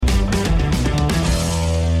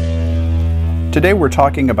Today we're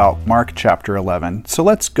talking about Mark chapter 11, so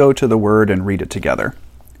let's go to the Word and read it together.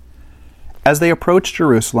 As they approached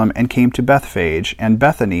Jerusalem and came to Bethphage and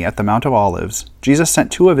Bethany at the Mount of Olives, Jesus sent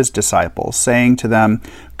two of his disciples, saying to them,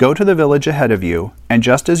 "Go to the village ahead of you, and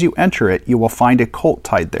just as you enter it, you will find a colt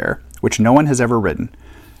tied there, which no one has ever ridden.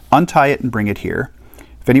 Untie it and bring it here.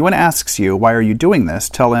 If anyone asks you, 'Why are you doing this?'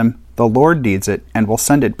 tell him, 'The Lord needs it, and will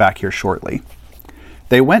send it back here shortly.'"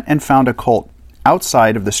 They went and found a colt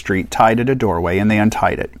outside of the street tied at a doorway, and they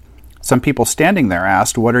untied it. Some people standing there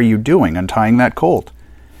asked, "What are you doing, untying that colt?"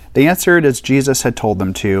 They answered as Jesus had told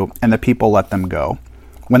them to, and the people let them go.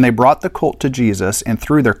 When they brought the colt to Jesus and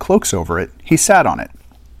threw their cloaks over it, he sat on it.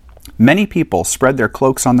 Many people spread their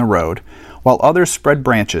cloaks on the road, while others spread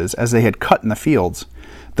branches as they had cut in the fields.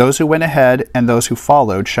 Those who went ahead and those who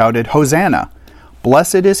followed shouted, "Hosanna!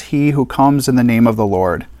 Blessed is he who comes in the name of the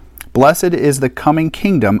Lord. Blessed is the coming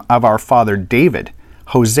kingdom of our father David.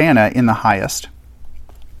 Hosanna in the highest."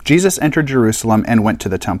 Jesus entered Jerusalem and went to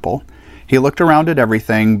the temple. He looked around at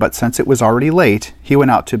everything, but since it was already late, he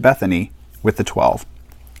went out to Bethany with the 12.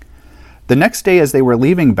 The next day as they were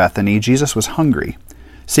leaving Bethany, Jesus was hungry.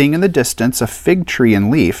 Seeing in the distance a fig tree in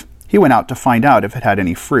leaf, he went out to find out if it had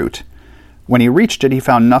any fruit. When he reached it, he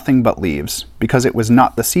found nothing but leaves, because it was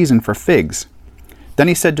not the season for figs. Then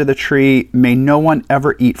he said to the tree, "May no one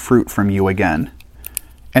ever eat fruit from you again."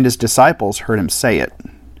 And his disciples heard him say it.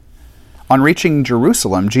 On reaching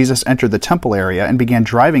Jerusalem, Jesus entered the temple area and began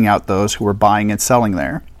driving out those who were buying and selling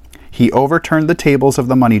there. He overturned the tables of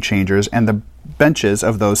the money changers and the benches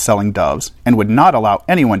of those selling doves, and would not allow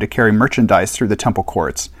anyone to carry merchandise through the temple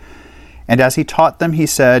courts. And as he taught them, he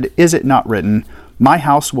said, "Is it not written, 'My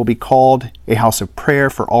house will be called a house of prayer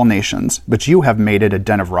for all nations,' but you have made it a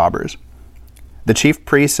den of robbers." The chief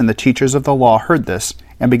priests and the teachers of the law heard this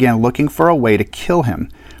and began looking for a way to kill him,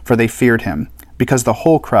 for they feared him, because the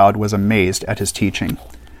whole crowd was amazed at his teaching.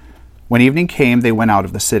 When evening came, they went out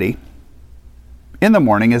of the city. In the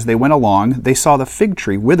morning, as they went along, they saw the fig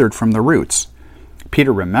tree withered from the roots.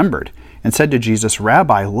 Peter remembered and said to Jesus,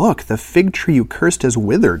 "Rabbi, look, the fig tree you cursed has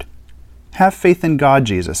withered." "Have faith in God,"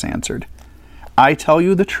 Jesus answered. "I tell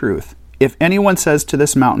you the truth. If anyone says to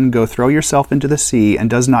this mountain, 'Go throw yourself into the sea,' and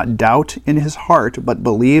does not doubt in his heart, but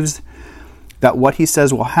believes that what he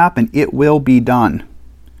says will happen, it will be done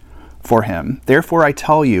for him. Therefore I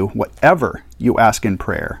tell you, whatever you ask in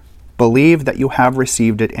prayer, believe that you have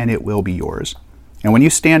received it, and it will be yours. And when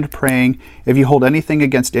you stand praying, if you hold anything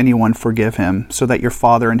against anyone, forgive him, so that your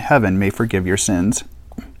Father in heaven may forgive your sins."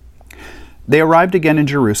 They arrived again in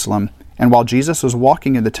Jerusalem, and while Jesus was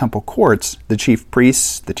walking in the temple courts, the chief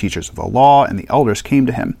priests, the teachers of the law, and the elders came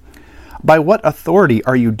to him. "By what authority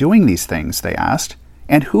are you doing these things?" they asked.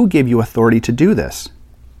 "And who gave you authority to do this?"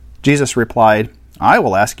 Jesus replied, "I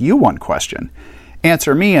will ask you one question.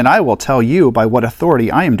 Answer me, and I will tell you by what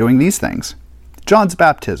authority I am doing these things. John's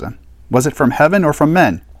baptism, was it from heaven or from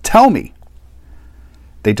men? Tell me."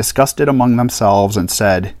 They discussed it among themselves and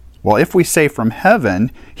said, "Well, if we say from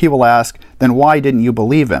heaven, he will ask, 'Then why didn't you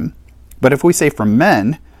believe him?' But if we say from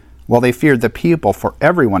men," well, they feared the people, for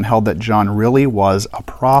everyone held that John really was a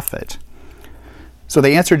prophet. So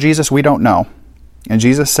they answered Jesus, "We don't know." And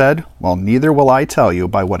Jesus said, "Well, neither will I tell you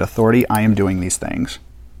by what authority I am doing these things."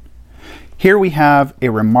 Here we have a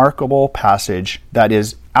remarkable passage that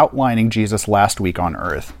is outlining Jesus' last week on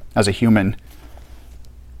earth as a human,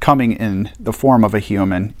 coming in the form of a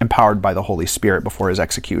human, empowered by the Holy Spirit before his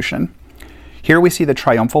execution. Here we see the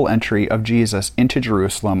triumphal entry of Jesus into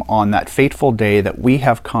Jerusalem on that fateful day that we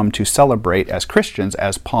have come to celebrate as Christians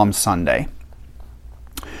as Palm Sunday.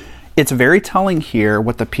 It's very telling here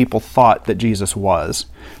what the people thought that Jesus was.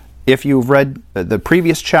 If you've read the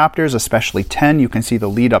previous chapters, especially 10, you can see the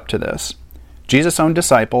lead up to this. Jesus' own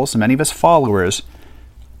disciples, many of his followers,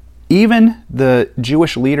 even the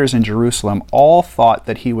Jewish leaders in Jerusalem, all thought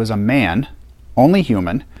that he was a man, only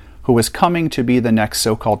human, who was coming to be the next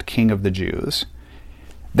so-called king of the Jews.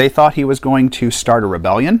 They thought he was going to start a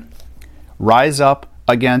rebellion, rise up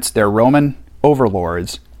against their Roman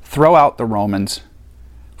overlords, throw out the Romans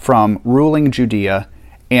from ruling Judea,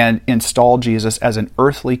 and install Jesus as an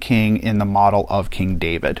earthly king in the model of King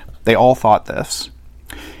David. They all thought this.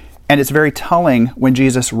 And it's very telling when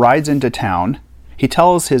Jesus rides into town, he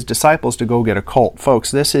tells his disciples to go get a colt.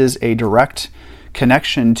 Folks, this is a direct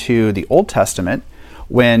connection to the Old Testament,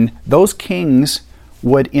 when those kings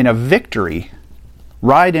would, in a victory,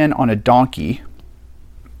 ride in on a donkey,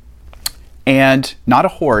 and not a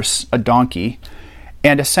horse, a donkey,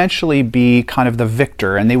 and essentially be kind of the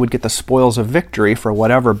victor, and they would get the spoils of victory for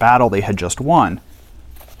whatever battle they had just won.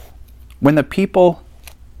 When the people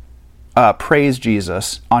praise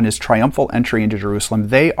Jesus on his triumphal entry into Jerusalem,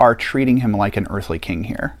 they are treating him like an earthly king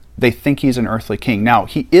here. They think he's an earthly king. Now,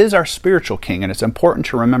 he is our spiritual king, and it's important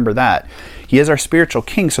to remember that. He is our spiritual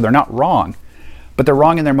king, so they're not wrong, but they're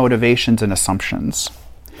wrong in their motivations and assumptions.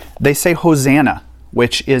 They say Hosanna,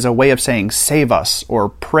 which is a way of saying save us, or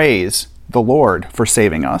praise the Lord for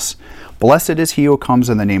saving us. Blessed is he who comes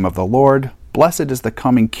in the name of the Lord. Blessed is the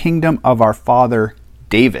coming kingdom of our father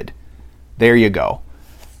David. There you go.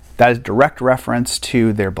 That is direct reference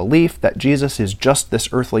to their belief that Jesus is just this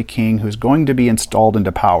earthly king who's going to be installed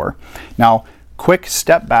into power. Now, quick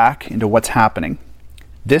step back into what's happening.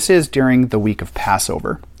 This is during the week of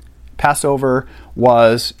Passover. Passover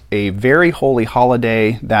was a very holy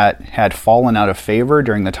holiday that had fallen out of favor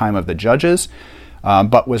during the time of the judges,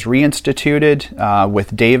 but was reinstituted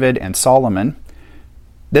with David and Solomon.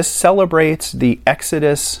 This celebrates the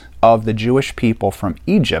exodus of the Jewish people from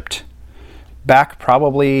Egypt back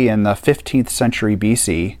probably in the 15th century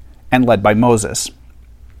BC and led by Moses.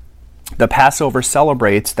 The Passover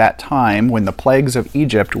celebrates that time when the plagues of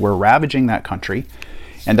Egypt were ravaging that country,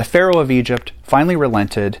 and the Pharaoh of Egypt finally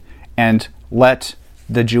relented and let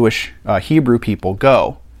the Jewish Hebrew people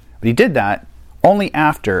go. But he did that only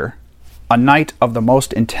after a night of the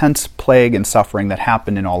most intense plague and suffering that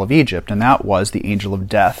happened in all of Egypt, and that was the angel of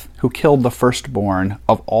death, who killed the firstborn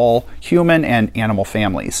of all human and animal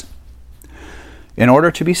families. In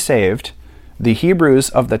order to be saved, the Hebrews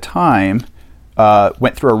of the time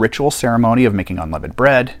went through a ritual ceremony of making unleavened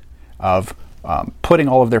bread, of putting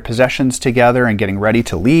all of their possessions together and getting ready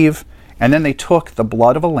to leave, and then they took the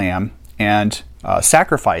blood of a lamb and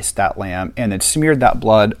sacrificed that lamb and then smeared that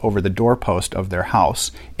blood over the doorpost of their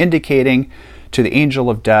house, indicating to the angel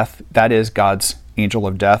of death, that is God's angel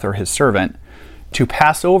of death or his servant, to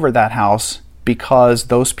pass over that house because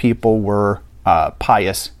those people were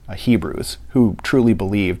pious Hebrews who truly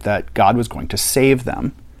believed that God was going to save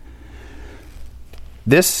them.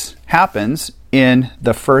 This happens in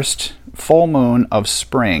the first full moon of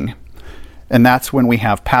spring, and that's when we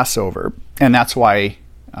have Passover, and that's why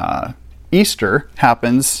Easter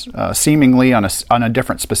happens seemingly on a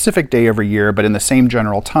different specific day every year, but in the same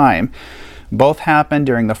general time. Both happen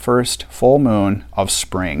during the first full moon of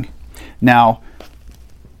spring. Now,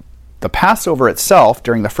 the Passover itself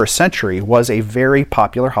during the first century was a very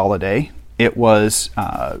popular holiday. It was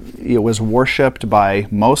worshipped by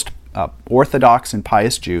most Orthodox and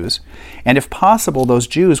pious Jews, and if possible, those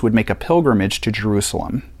Jews would make a pilgrimage to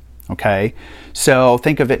Jerusalem. Okay, so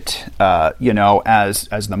think of it, as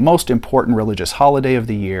the most important religious holiday of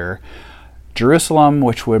the year. Jerusalem,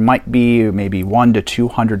 which might be maybe 100,000 to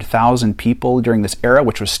 200,000 people during this era,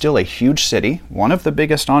 which was still a huge city, one of the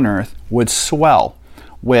biggest on earth, would swell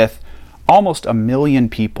with almost 1 million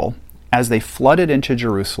people as they flooded into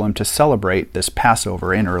Jerusalem to celebrate this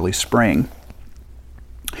Passover in early spring.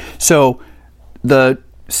 So the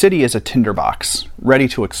city is a tinderbox, ready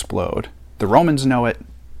to explode. The Romans know it,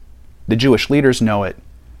 the Jewish leaders know it,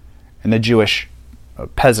 and the Jewish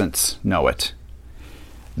peasants know it.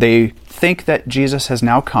 They think that Jesus has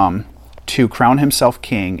now come to crown himself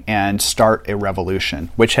king and start a revolution,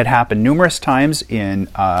 which had happened numerous times in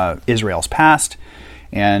Israel's past,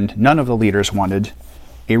 and none of the leaders wanted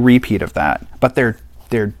a repeat of that. But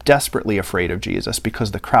they're desperately afraid of Jesus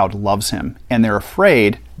because the crowd loves him, and they're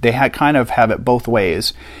afraid they kind of have it both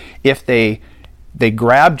ways. If they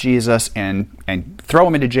grab Jesus and throw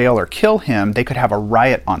him into jail or kill him, they could have a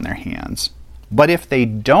riot on their hands. But if they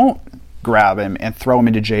don't grab him and throw him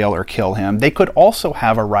into jail or kill him, they could also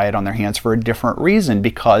have a riot on their hands for a different reason,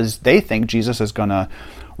 because they think Jesus is going to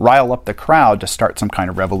rile up the crowd to start some kind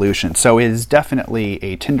of revolution. So it is definitely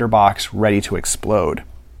a tinderbox ready to explode.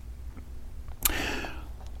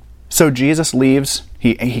 So Jesus leaves.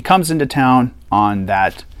 He comes into town on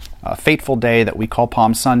that fateful day that we call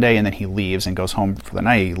Palm Sunday, and then he leaves and goes home for the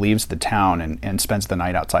night. He leaves the town and spends the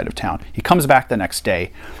night outside of town. He comes back the next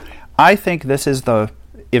day. I think this is the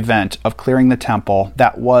event of clearing the temple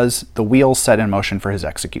that was the wheels set in motion for his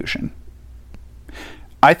execution.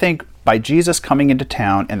 I think by Jesus coming into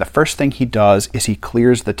town, and the first thing he does is he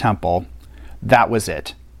clears the temple, that was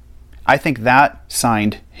it. I think that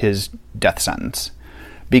signed his death sentence,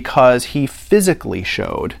 because he physically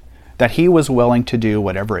showed that he was willing to do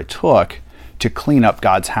whatever it took to clean up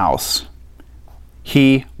God's house.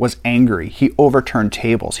 He was angry. He overturned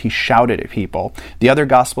tables. He shouted at people. The other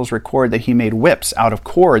Gospels record that he made whips out of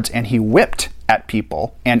cords, and he whipped at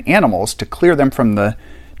people and animals to clear them from the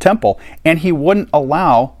temple, and he wouldn't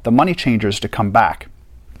allow the money changers to come back.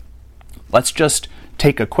 Let's just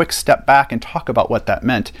take a quick step back and talk about what that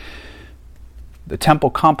meant. The temple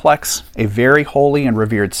complex, a very holy and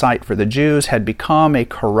revered site for the Jews, had become a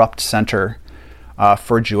corrupt center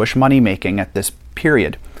for Jewish money-making at this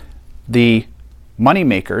period. The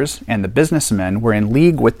moneymakers and the businessmen were in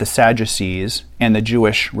league with the Sadducees and the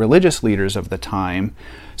Jewish religious leaders of the time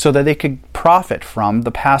so that they could profit from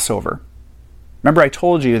the Passover. Remember, I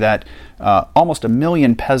told you that almost 1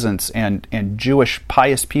 million peasants and Jewish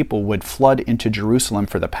pious people would flood into Jerusalem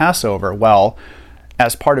for the Passover. Well,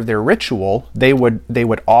 as part of their ritual, they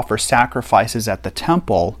would offer sacrifices at the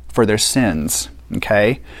temple for their sins.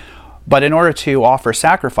 Okay? But in order to offer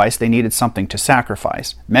sacrifice, they needed something to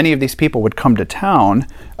sacrifice. Many of these people would come to town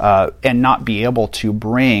and not be able to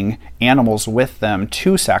bring animals with them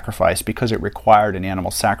to sacrifice because it required an animal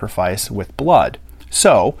sacrifice with blood.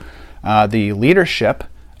 So, the leadership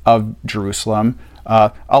of Jerusalem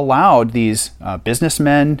allowed these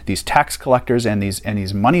businessmen, these tax collectors, and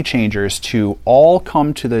these money changers to all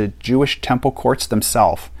come to the Jewish temple courts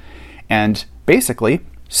themselves and basically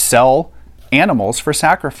sell animals for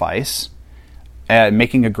sacrifice,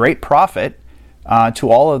 making a great profit to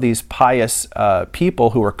all of these pious people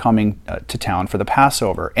who were coming to town for the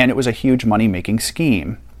Passover. And it was a huge money-making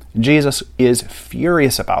scheme. Jesus is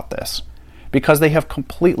furious about this, because they have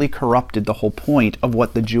completely corrupted the whole point of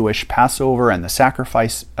what the Jewish Passover and the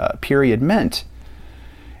sacrifice period meant.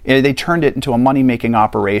 They turned it into a money-making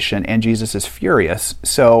operation, and Jesus is furious.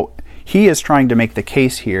 So he is trying to make the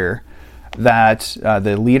case here that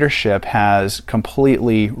the leadership has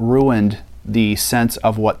completely ruined the sense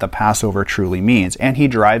of what the Passover truly means, and he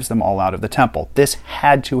drives them all out of the temple. This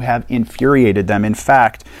had to have infuriated them. In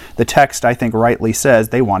fact, the text, I think, rightly says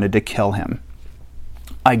they wanted to kill him.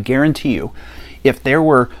 I guarantee you, if there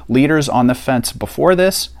were leaders on the fence before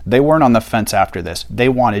this, they weren't on the fence after this. They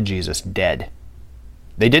wanted Jesus dead.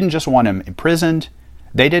 They didn't just want him imprisoned.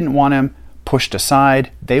 They didn't want him pushed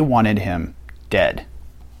aside. They wanted him dead.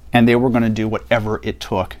 And they were going to do whatever it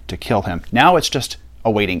took to kill him. Now it's just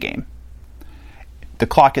a waiting game. The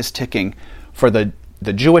clock is ticking for the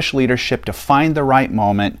Jewish leadership to find the right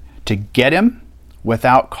moment to get him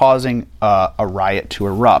without causing a riot to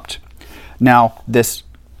erupt. Now, this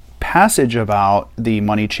passage about the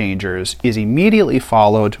money changers is immediately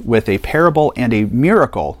followed with a parable and a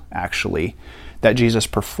miracle, actually, that Jesus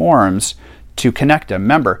performs to connect them.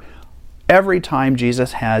 Remember, every time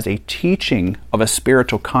Jesus has a teaching of a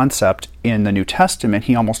spiritual concept in the New Testament,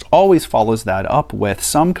 he almost always follows that up with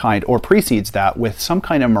some kind, or precedes that with some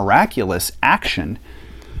kind of miraculous action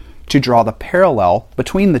to draw the parallel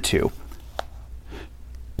between the two.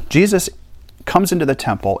 Jesus comes into the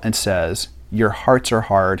temple and says, "Your hearts are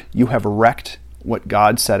hard. You have wrecked what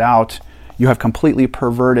God set out. You have completely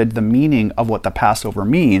perverted the meaning of what the Passover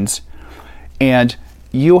means. And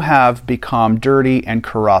you have become dirty and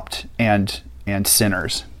corrupt and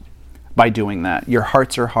sinners by doing that. Your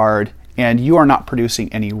hearts are hard, and you are not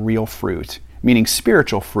producing any real fruit," meaning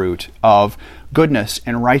spiritual fruit of goodness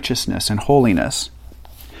and righteousness and holiness.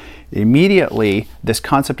 Immediately, this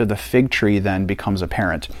concept of the fig tree then becomes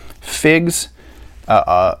apparent. Figs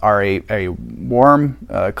are a warm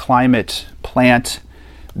climate plant.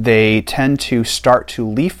 They tend to start to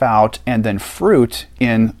leaf out and then fruit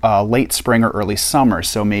in late spring or early summer,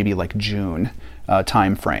 so maybe like June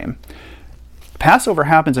time frame. Passover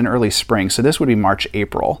happens in early spring, so this would be March,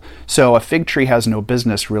 April. So a fig tree has no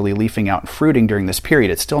business really leafing out and fruiting during this period.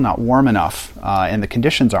 It's still not warm enough, and the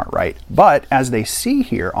conditions aren't right. But as they see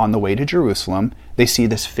here on the way to Jerusalem, they see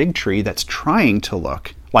this fig tree that's trying to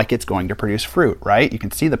look like it's going to produce fruit, right? You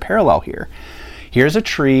can see the parallel here. Here's a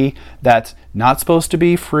tree that's not supposed to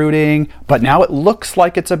be fruiting, but now it looks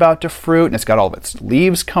like it's about to fruit, and it's got all of its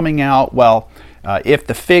leaves coming out. Well, if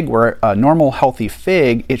the fig were a normal, healthy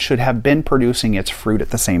fig, it should have been producing its fruit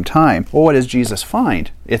at the same time. Well, what does Jesus find?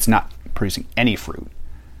 It's not producing any fruit.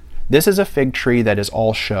 This is a fig tree that is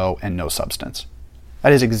all show and no substance.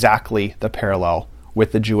 That is exactly the parallel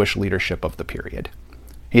with the Jewish leadership of the period.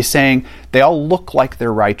 He's saying they all look like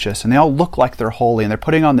they're righteous and they all look like they're holy and they're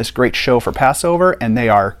putting on this great show for Passover, and they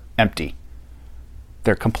are empty.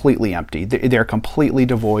 They're completely empty. They're completely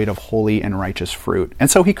devoid of holy and righteous fruit. And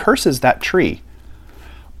so he curses that tree.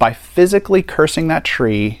 By physically cursing that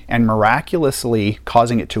tree and miraculously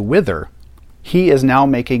causing it to wither, he is now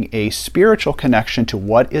making a spiritual connection to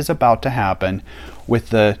what is about to happen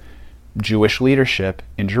with the Jewish leadership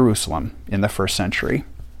in Jerusalem in the first century.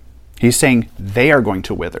 He's saying they are going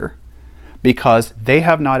to wither because they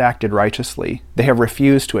have not acted righteously. They have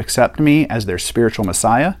refused to accept me as their spiritual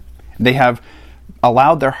Messiah. They have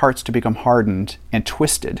allowed their hearts to become hardened and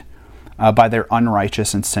twisted by their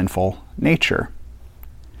unrighteous and sinful nature.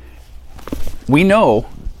 We know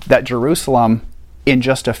that Jerusalem in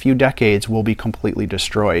just a few decades will be completely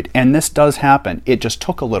destroyed. And this does happen. It just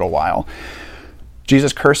took a little while.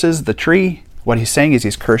 Jesus curses the tree. What he's saying is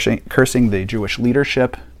he's cursing the Jewish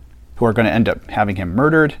leadership who are going to end up having him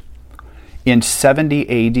murdered. In 70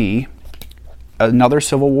 AD, another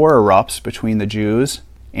civil war erupts between the Jews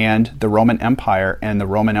and the Roman Empire, and the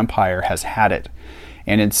Roman Empire has had it.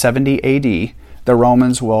 And in 70 AD, the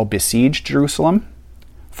Romans will besiege Jerusalem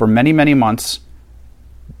for many, many months,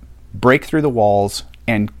 break through the walls,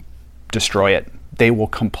 and destroy it. They will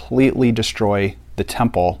completely destroy the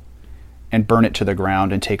temple and burn it to the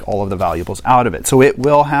ground and take all of the valuables out of it. So it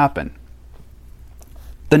will happen.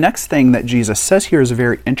 The next thing that Jesus says here is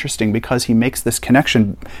very interesting because he makes this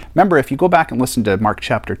connection. Remember, if you go back and listen to Mark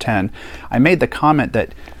chapter 10, I made the comment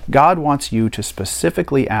that God wants you to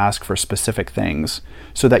specifically ask for specific things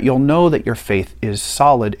so that you'll know that your faith is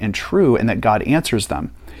solid and true and that God answers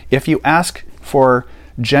them. If you ask for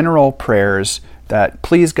general prayers that,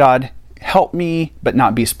 please God, help me, but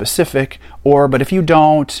not be specific, or, but if you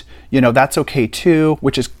don't, that's okay too,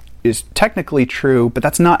 which is technically true, but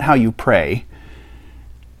that's not how you pray,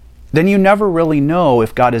 then you never really know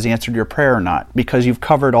if God has answered your prayer or not because you've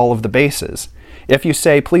covered all of the bases. If you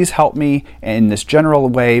say, please help me in this general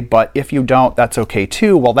way, but if you don't, that's okay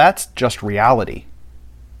too, well, that's just reality.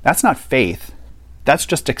 That's not faith. That's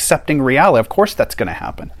just accepting reality. Of course that's going to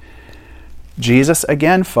happen. Jesus,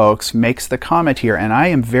 again, folks, makes the comment here, and I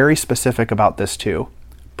am very specific about this too.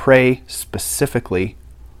 Pray specifically,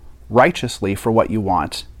 righteously for what you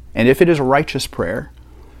want. And if it is a righteous prayer,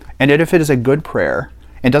 and if it is a good prayer,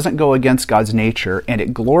 and doesn't go against God's nature, and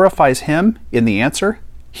it glorifies Him in the answer,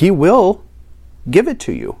 He will give it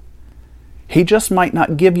to you. He just might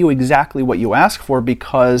not give you exactly what you ask for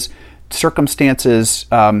because circumstances,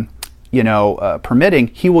 permitting,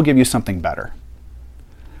 He will give you something better.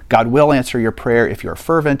 God will answer your prayer if you're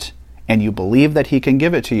fervent and you believe that He can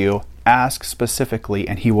give it to you. Ask specifically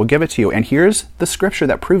and He will give it to you. And here's the scripture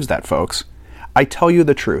that proves that, folks. I tell you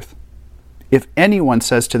the truth. If anyone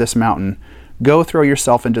says to this mountain, go throw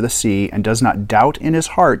yourself into the sea, and does not doubt in his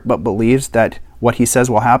heart, but believes that what he says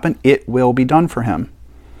will happen, it will be done for him.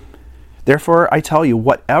 Therefore, I tell you,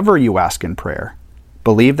 whatever you ask in prayer,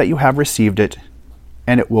 believe that you have received it,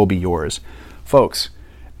 and it will be yours. Folks,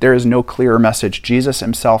 there is no clearer message. Jesus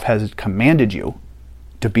Himself has commanded you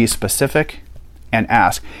to be specific and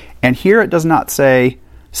ask. And here it does not say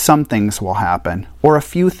some things will happen or a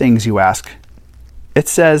few things you ask. It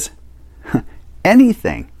says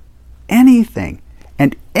anything.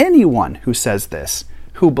 And anyone who says this,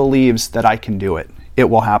 who believes that I can do it, it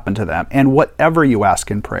will happen to them. And whatever you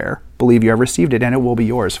ask in prayer, believe you have received it, and it will be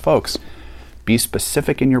yours. Folks, be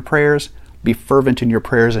specific in your prayers, be fervent in your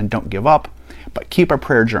prayers, and don't give up, but keep a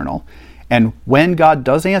prayer journal. And when God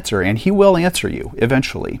does answer, and He will answer you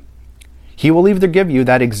eventually, He will either give you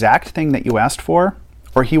that exact thing that you asked for,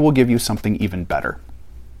 or He will give you something even better.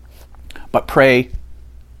 But pray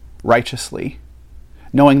righteously,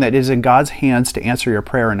 knowing that it is in God's hands to answer your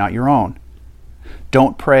prayer and not your own.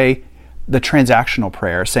 Don't pray the transactional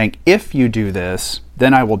prayer, saying, if you do this,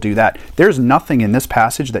 then I will do that. There's nothing in this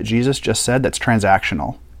passage that Jesus just said that's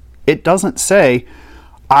transactional. It doesn't say,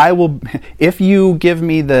 if you give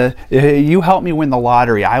me you help me win the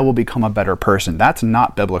lottery, I will become a better person. That's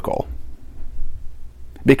not biblical.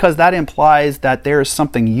 Because that implies that there is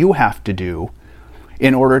something you have to do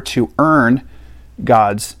in order to earn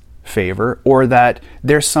God's favor, or that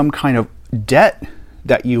there's some kind of debt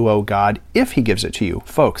that you owe God if He gives it to you.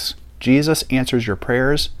 Folks, Jesus answers your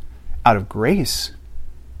prayers out of grace,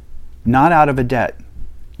 not out of a debt.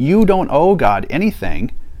 You don't owe God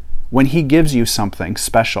anything when He gives you something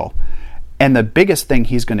special. And the biggest thing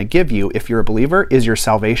He's going to give you, if you're a believer, is your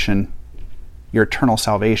salvation, your eternal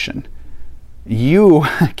salvation. You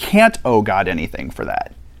can't owe God anything for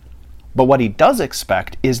that. But what He does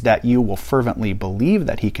expect is that you will fervently believe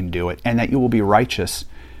that He can do it, and that you will be righteous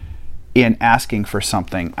in asking for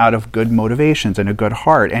something out of good motivations and a good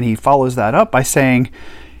heart. And He follows that up by saying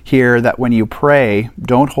here that when you pray,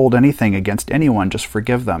 don't hold anything against anyone, just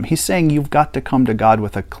forgive them. He's saying you've got to come to God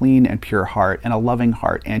with a clean and pure heart and a loving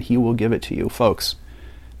heart, and He will give it to you. Folks,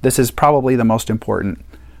 this is probably the most important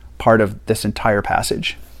part of this entire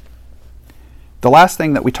passage. The last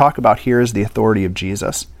thing that we talk about here is the authority of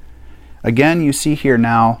Jesus. Again, you see here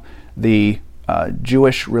now the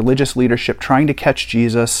Jewish religious leadership trying to catch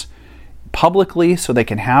Jesus publicly so they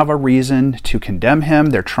can have a reason to condemn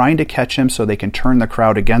Him. They're trying to catch Him so they can turn the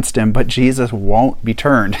crowd against Him, but Jesus won't be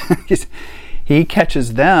turned. He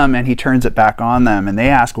catches them and He turns it back on them, and they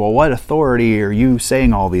ask, well, what authority are you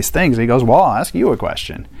saying all these things? And He goes, well, I'll ask you a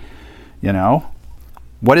question.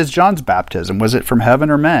 what is John's baptism? Was it from heaven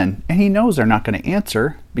or men? And he knows they're not going to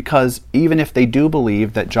answer, because even if they do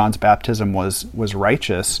believe that John's baptism was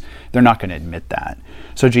righteous, they're not going to admit that.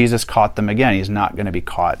 So Jesus caught them again. He's not going to be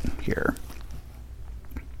caught here.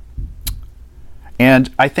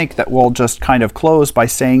 And I think that we'll just kind of close by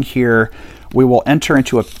saying here, we will enter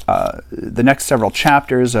into the next several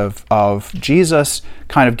chapters of Jesus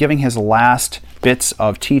kind of giving his last bits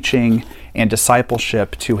of teaching and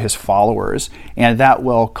discipleship to his followers. And that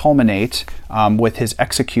will culminate with his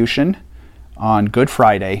execution on Good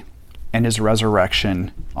Friday and his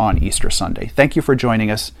resurrection on Easter Sunday. Thank you for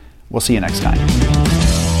joining us. We'll see you next time.